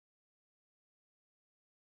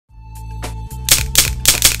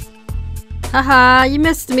Haha, you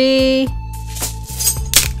missed me.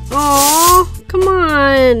 Oh, come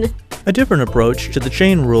on. A different approach to the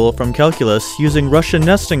chain rule from calculus using Russian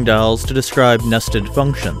nesting dolls to describe nested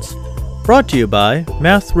functions. Brought to you by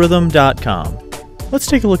mathrhythm.com. Let's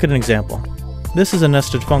take a look at an example. This is a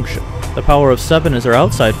nested function. The power of 7 is our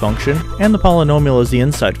outside function, and the polynomial is the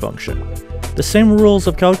inside function. The same rules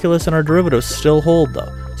of calculus and our derivatives still hold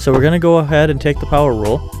though, so we're going to go ahead and take the power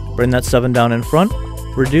rule, bring that 7 down in front,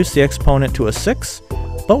 reduce the exponent to a 6,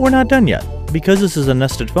 but we're not done yet. Because this is a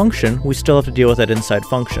nested function, we still have to deal with that inside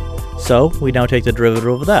function. So we now take the derivative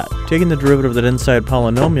of that. Taking the derivative of that inside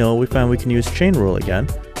polynomial, we find we can use chain rule again.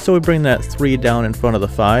 So we bring that 3 down in front of the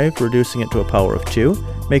 5, reducing it to a power of 2,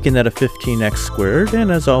 making that a 15x squared,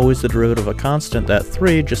 and as always the derivative of a constant, that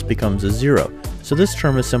 3 just becomes a 0. So this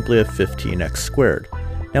term is simply a 15x squared.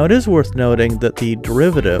 Now it is worth noting that the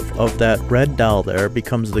derivative of that red doll there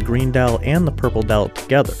becomes the green doll and the purple doll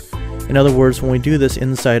together. In other words, when we do this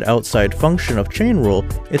inside-outside function of chain rule,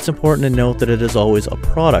 it's important to note that it is always a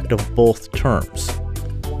product of both terms.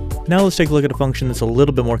 Now let's take a look at a function that's a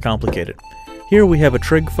little bit more complicated. Here we have a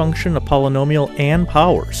trig function, a polynomial, and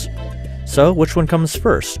powers. So which one comes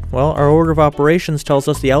first? Well, our order of operations tells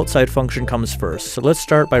us the outside function comes first, so let's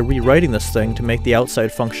start by rewriting this thing to make the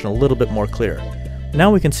outside function a little bit more clear.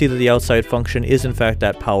 Now we can see that the outside function is in fact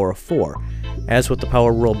that power of 4. As with the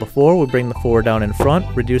power rule before, we bring the 4 down in front,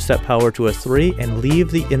 reduce that power to a 3, and leave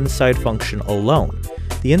the inside function alone.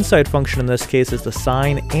 The inside function in this case is the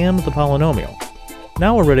sine and the polynomial.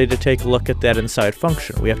 Now we're ready to take a look at that inside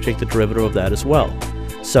function. We have to take the derivative of that as well.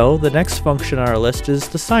 So the next function on our list is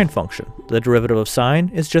the sine function. The derivative of sine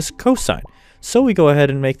is just cosine. So we go ahead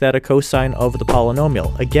and make that a cosine of the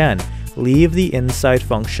polynomial. Again, leave the inside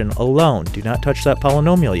function alone. Do not touch that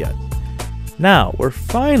polynomial yet. Now, we're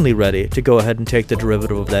finally ready to go ahead and take the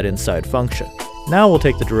derivative of that inside function. Now we'll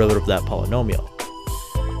take the derivative of that polynomial.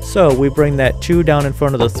 So we bring that 2 down in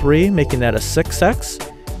front of the 3, making that a 6x,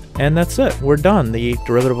 and that's it. We're done. The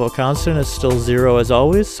derivative of a constant is still 0 as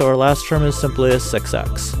always, so our last term is simply a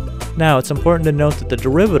 6x. Now, it's important to note that the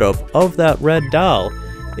derivative of that red doll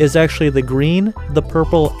is actually the green, the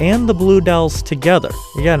purple, and the blue dolls together.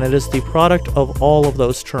 Again, it is the product of all of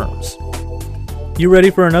those terms. You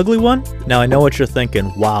ready for an ugly one? Now I know what you're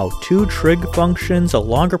thinking. Wow, 2 trig functions, a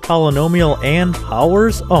longer polynomial, and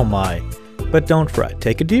powers? Oh my. But don't fret.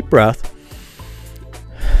 Take a deep breath.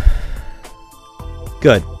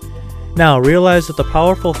 Good. Now realize that the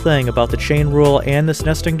powerful thing about the chain rule and this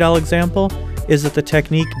nesting doll example is that the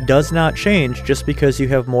technique does not change just because you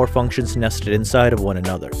have more functions nested inside of one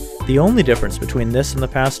another. The only difference between this and the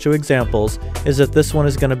past 2 examples is that this one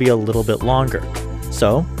is going to be a little bit longer.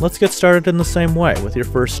 So, let's get started in the same way with your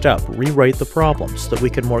first step. Rewrite the problem so that we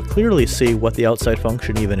can more clearly see what the outside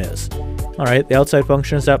function even is. Alright, the outside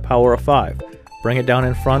function is that power of 5. Bring it down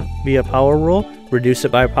in front via power rule, reduce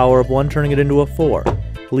it by a power of 1, turning it into a 4.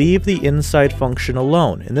 Leave the inside function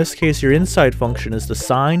alone. In this case, your inside function is the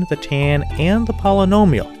sine, the tan, and the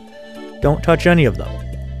polynomial. Don't touch any of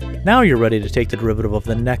them. Now you're ready to take the derivative of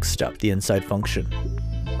the next step, the inside function.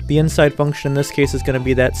 The inside function in this case is going to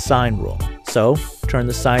be that sine rule. So, turn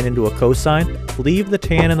the sine into a cosine, leave the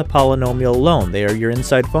tan and the polynomial alone. They are your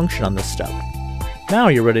inside function on this step. Now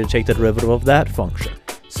you're ready to take the derivative of that function.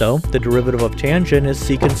 So, the derivative of tangent is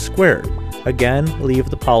secant squared. Again, leave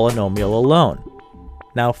the polynomial alone.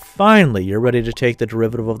 Now finally, you're ready to take the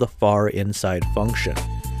derivative of the far inside function.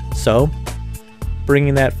 So,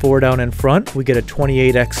 bringing that 4 down in front, we get a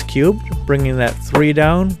 28x cubed. Bringing that 3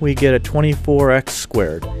 down, we get a 24x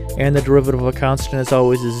squared. And the derivative of a constant as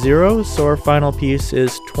always is 0, so our final piece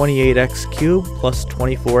is 28x cubed plus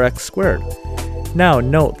 24x squared. Now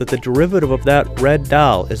note that the derivative of that red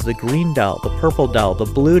doll is the green doll, the purple doll, the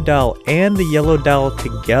blue doll, and the yellow doll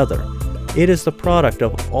together. It is the product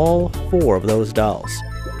of all 4 of those dolls.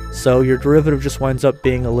 So your derivative just winds up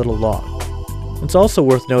being a little long. It's also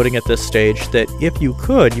worth noting at this stage that if you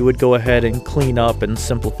could, you would go ahead and clean up and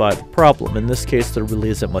simplify the problem. In this case, there really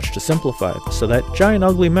isn't much to simplify, so that giant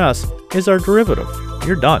ugly mess is our derivative.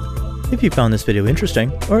 You're done. If you found this video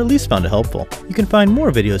interesting, or at least found it helpful, you can find more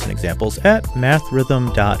videos and examples at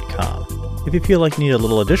mathrhythm.com. If you feel like you need a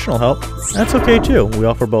little additional help, that's okay too. We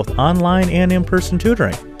offer both online and in-person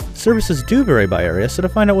tutoring. Services do vary by area, so to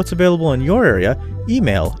find out what's available in your area,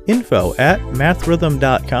 email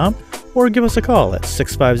info@mathrhythm.com or give us a call at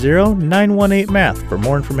 650-918-MATH for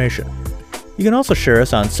more information. You can also share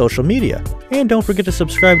us on social media, and don't forget to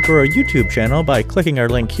subscribe to our YouTube channel by clicking our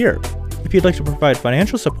link here. If you'd like to provide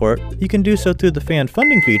financial support, you can do so through the fan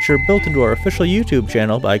funding feature built into our official YouTube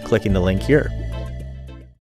channel by clicking the link here.